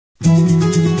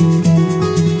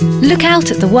Look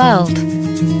out at the world.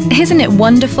 Isn't it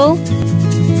wonderful?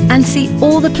 And see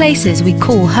all the places we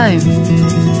call home.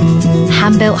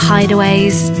 Hand-built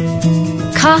hideaways,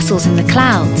 castles in the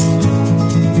clouds,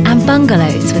 and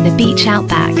bungalows with a beach out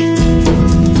back.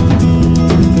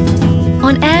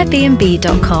 On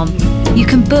Airbnb.com, you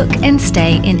can book and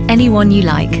stay in any one you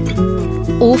like,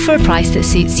 all for a price that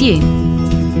suits you.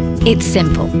 It's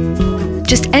simple.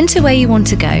 Just enter where you want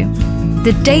to go,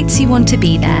 the dates you want to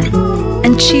be there,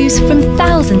 and choose from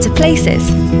thousands of places.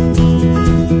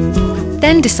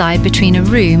 Then decide between a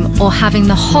room or having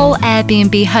the whole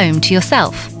Airbnb home to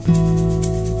yourself.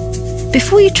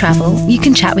 Before you travel, you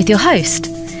can chat with your host,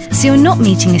 so you're not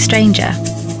meeting a stranger,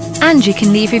 and you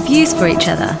can leave reviews for each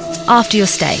other after your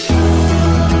stay.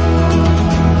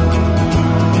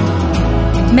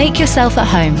 Make yourself at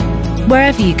home,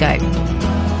 wherever you go.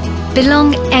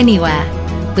 Belong anywhere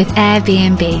with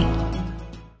Airbnb.